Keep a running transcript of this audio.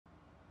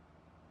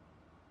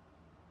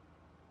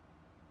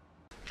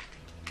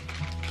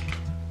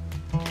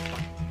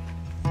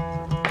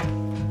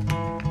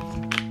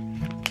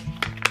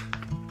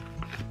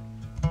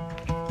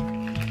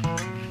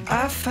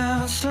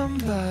not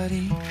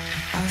somebody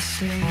I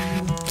say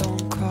you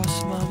don't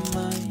cross my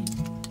mind.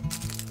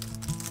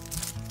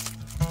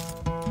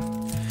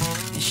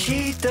 And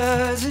she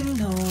doesn't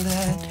know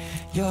that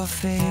your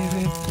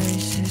favorite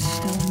place is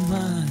still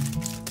mine.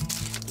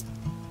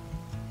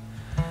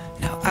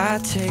 Now I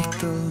take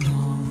the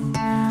long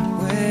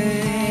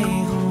way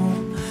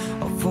home,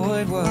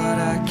 avoid what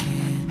I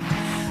can't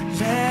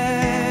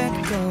let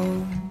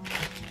go.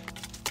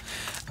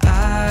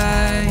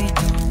 I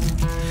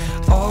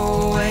don't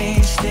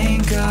always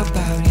think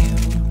about you,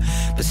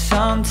 but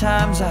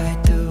sometimes I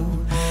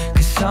do,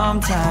 'cause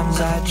sometimes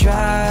I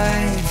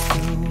drive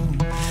through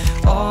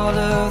all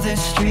of the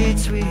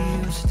streets we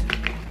used to.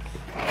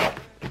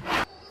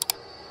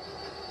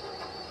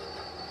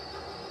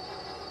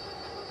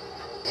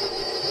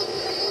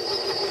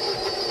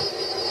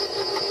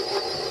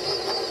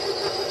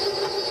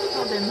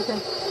 냄새.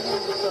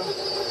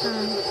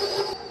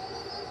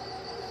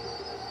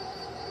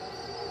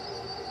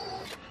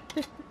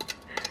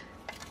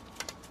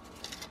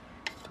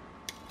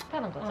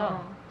 하는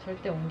거죠?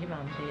 절대 옮기면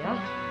안 돼요.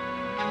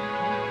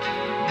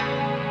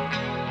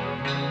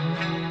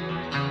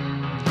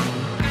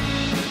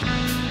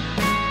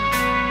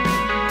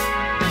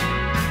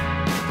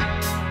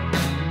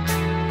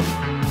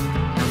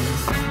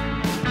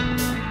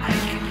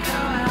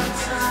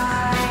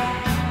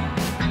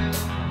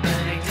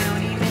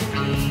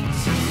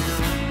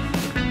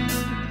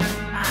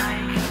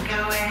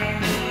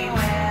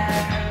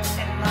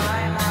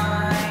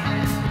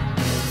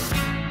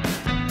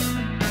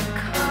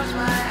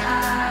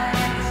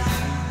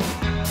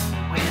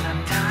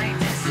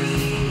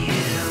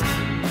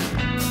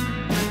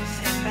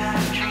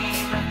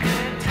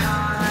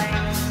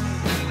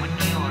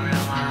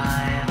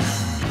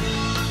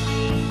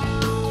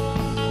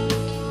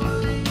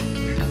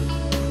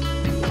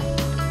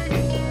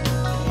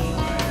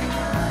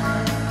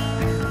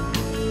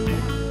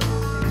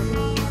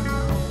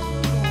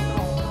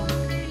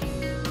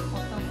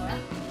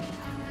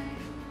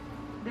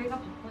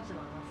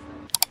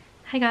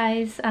 Hi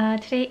guys,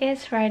 today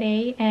is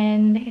Friday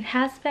and it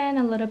has been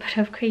a little bit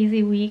of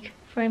crazy week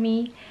for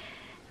me.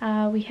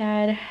 We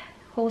had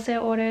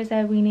wholesale orders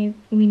that we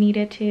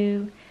needed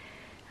to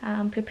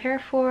prepare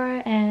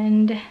for,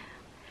 and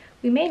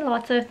we made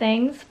lots of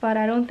things, but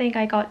I don't think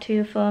I got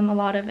to film a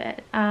lot of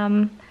it.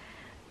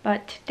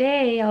 But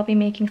today I'll be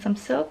making some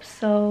soaps,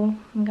 so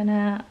I'm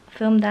gonna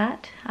film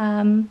that.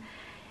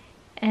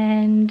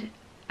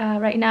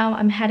 Right now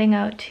I'm heading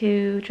out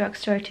to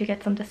drugstore to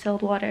get some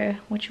distilled water,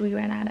 which we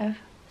ran out of.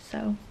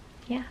 So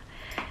yeah,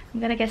 I'm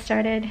gonna get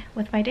started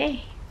with my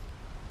day.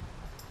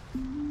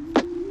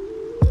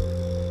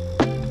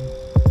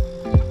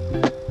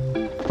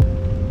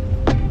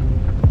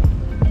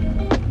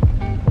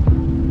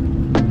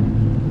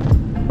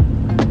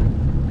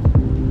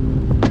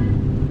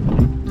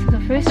 So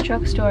the first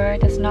drugstore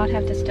does not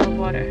have distilled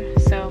water,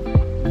 so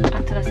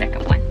on to the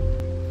second one.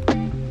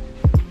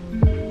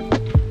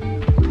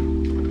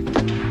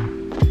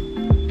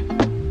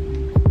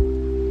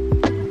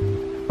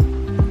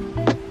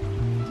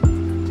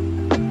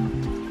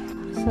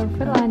 So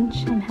for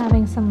lunch, I'm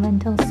having some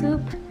lentil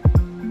soup,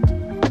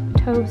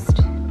 toast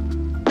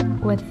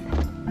with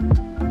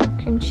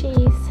cream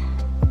cheese.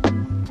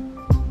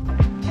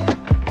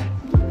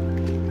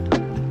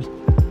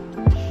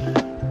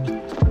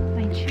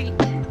 My treat.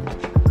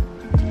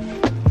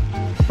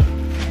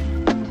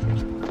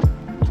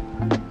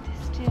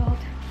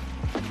 Distilled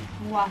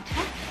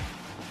water.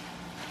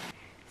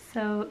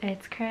 So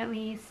it's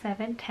currently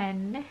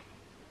 7:10,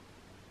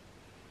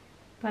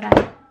 but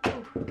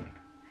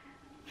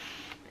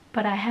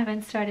I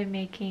haven't started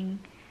making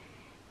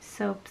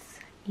soaps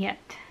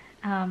yet.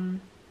 I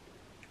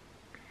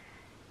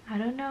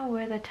don't know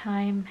where the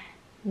time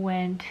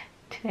went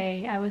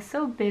today. I was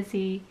so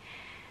busy,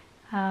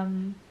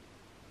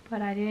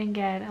 but I didn't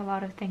get a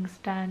lot of things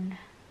done,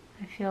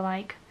 I feel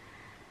like.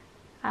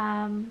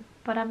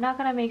 But I'm not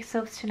gonna make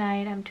soaps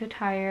tonight. I'm too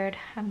tired.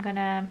 I'm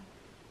gonna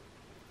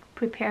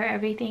prepare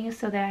everything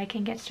so that I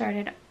can get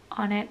started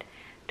on it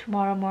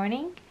tomorrow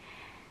morning.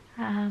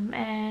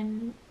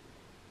 And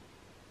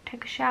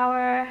take a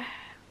shower,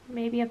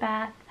 maybe a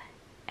bath,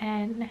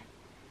 and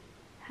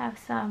have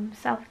some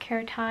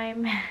self-care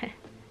time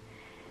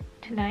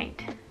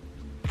tonight.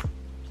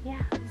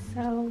 Yeah,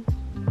 so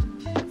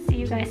see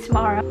you guys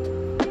tomorrow.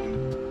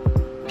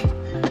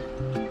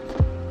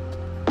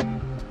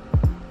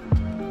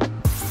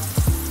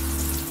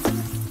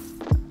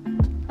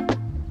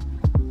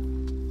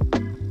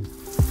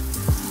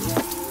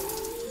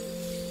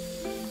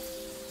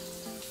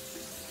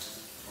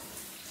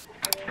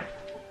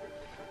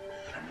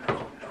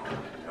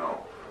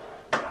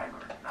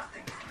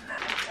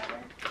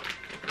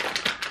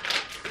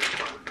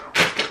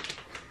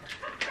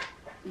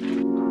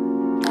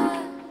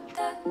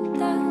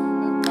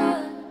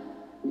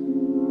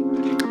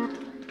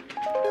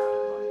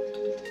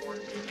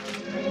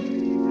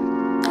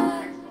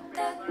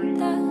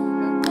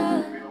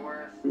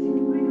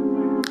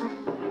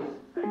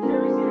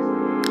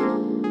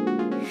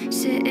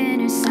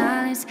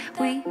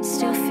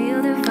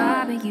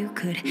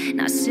 could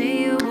not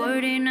say a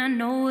word, and I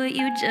know what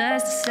you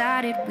just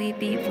decided. We'd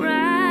be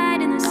right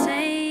in the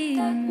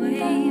same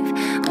wave.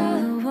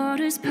 Oh, the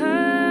water's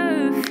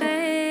perfect,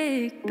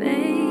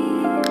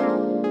 babe.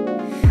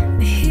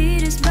 The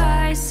heat is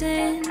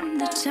rising,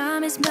 the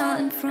time is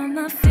melting from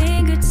my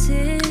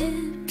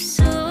fingertips.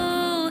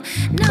 So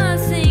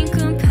nothing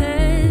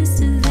compares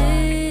to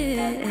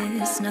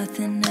this.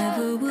 Nothing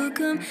ever will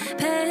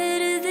compare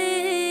to this.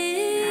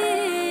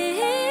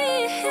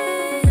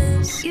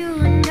 You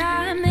and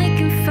I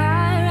making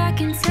fire, I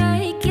can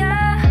take ya.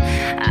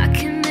 I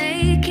can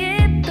make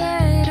it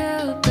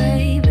better,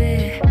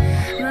 baby.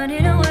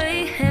 Running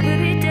away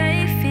every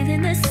day,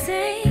 feeling the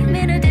same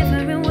in a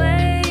different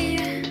way.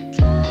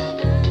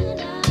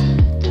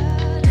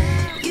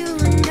 You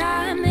and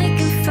I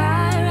making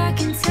fire, I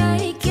can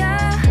take ya.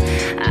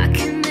 I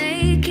can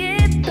make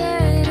it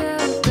better,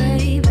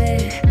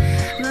 baby.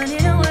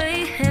 Running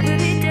away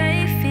every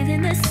day,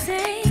 feeling the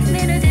same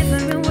in a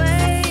different way.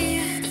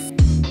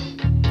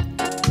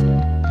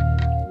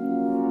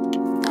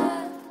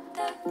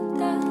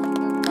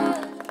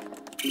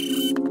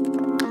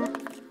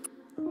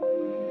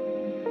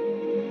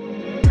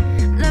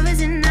 Love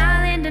is an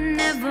island, a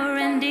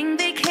never-ending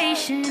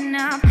vacation.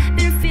 I've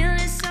been feeling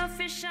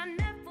selfish, I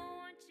never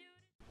want you.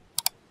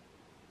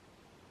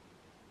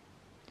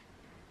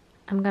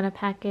 I'm gonna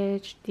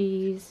package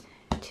these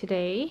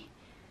today.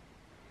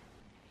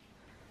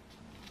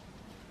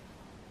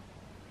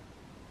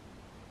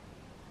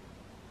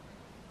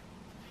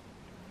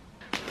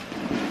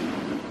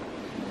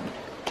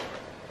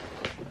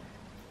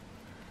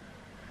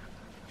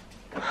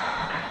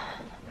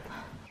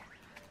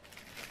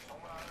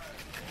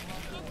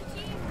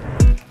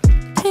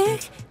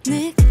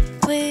 Picnic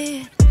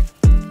with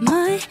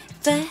my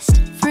best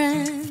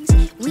friends.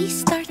 We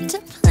start to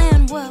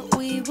plan what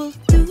we will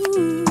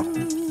do.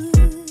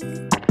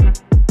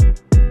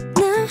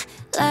 Now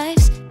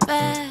life's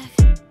back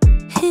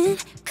in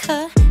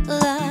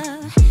color,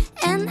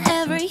 and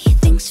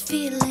everything's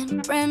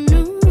feeling brand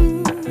new.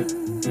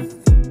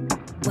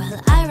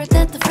 Well, I read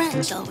that the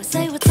French always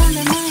say what's on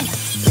their mind,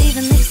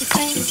 leaving lipstick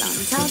stains on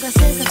tall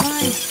glasses of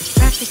wine.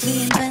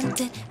 Practically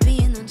invented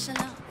being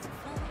nonchalant.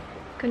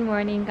 Good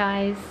morning,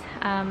 guys.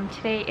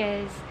 Today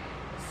is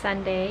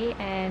Sunday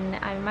and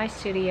I'm in my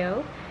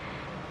studio.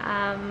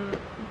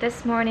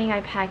 This morning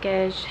I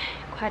packaged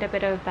quite a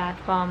bit of bath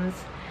bombs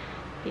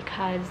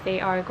because they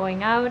are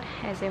going out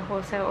as a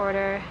wholesale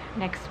order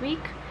next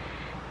week.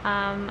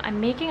 I'm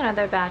making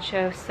another batch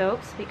of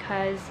soaps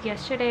because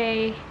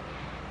yesterday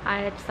I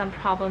had some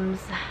problems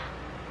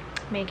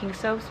making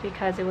soaps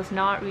because it was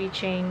not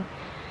reaching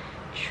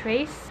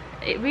trace.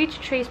 It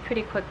reached trace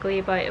pretty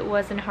quickly, but it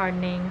wasn't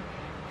hardening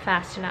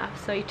fast enough,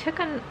 so it took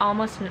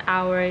almost an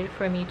hour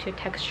for me to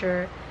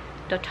texture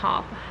the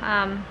top.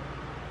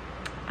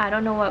 I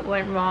don't know what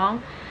went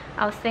wrong.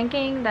 I was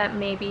thinking that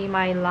maybe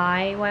my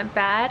lye went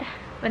bad.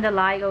 When the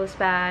lye goes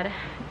bad,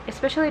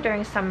 especially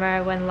during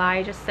summer when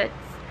lye just sits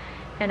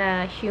in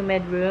a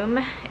humid room,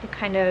 it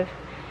kind of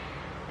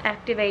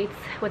activates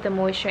with the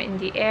moisture in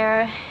the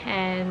air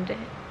and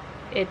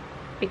it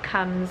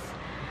becomes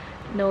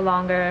no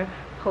longer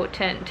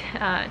potent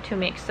to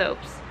make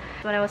soaps.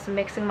 When I was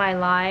mixing my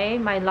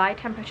lye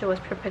temperature was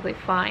perfectly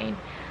fine.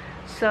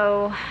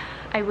 So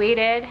I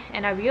waited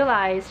and I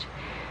realized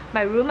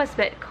my room was a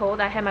bit cold.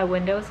 I had my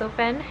windows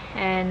open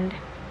and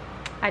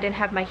I didn't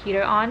have my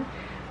heater on.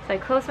 So I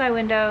closed my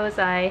windows,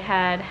 I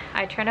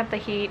turned up the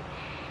heat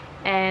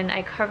and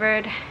I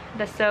covered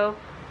the soap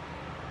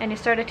and it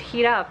started to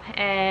heat up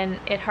and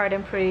it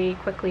hardened pretty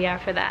quickly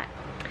after that.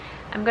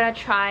 I'm gonna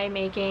try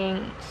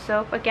making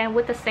soap again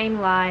with the same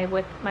lye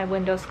with my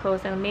windows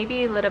closed and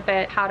maybe a little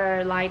bit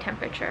hotter lye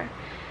temperature.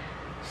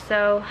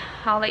 So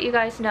I'll let you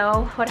guys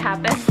know what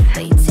happens.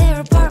 They tear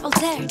apart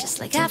Voltaire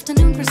just like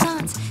afternoon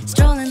croissants,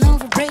 strolling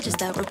over bridges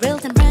that were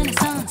built in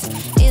Renaissance.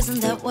 Isn't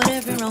that what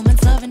every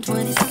romance loving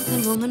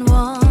 20-something woman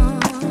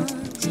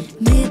wants?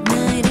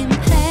 Midnight in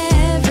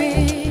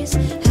Paris,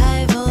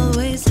 I've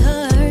always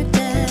heard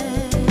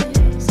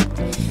there's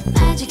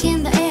magic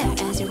in the air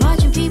as you're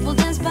watching people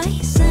dance by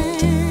sand.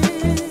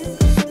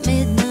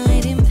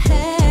 Midnight in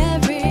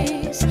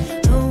Paris,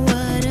 oh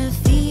what a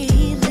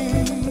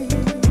feeling.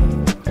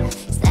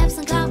 Steps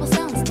on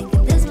cobblestones,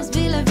 thinking this must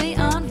be La Vie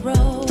en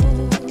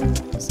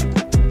Rose.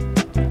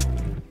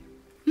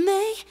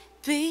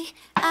 Maybe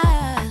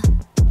I'll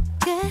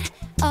get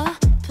a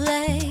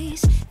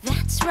place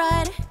that's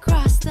right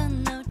across the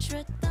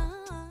Notre Dame.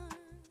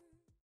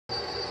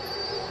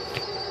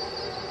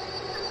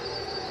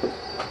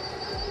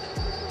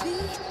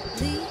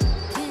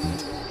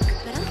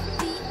 But I'll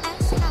be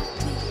as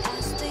happy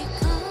as they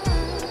come.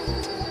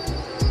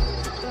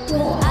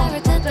 Well, I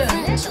read that the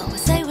French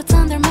always say what's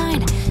on their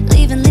mind,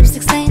 leaving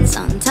lipstick stains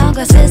on tall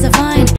glasses of wine.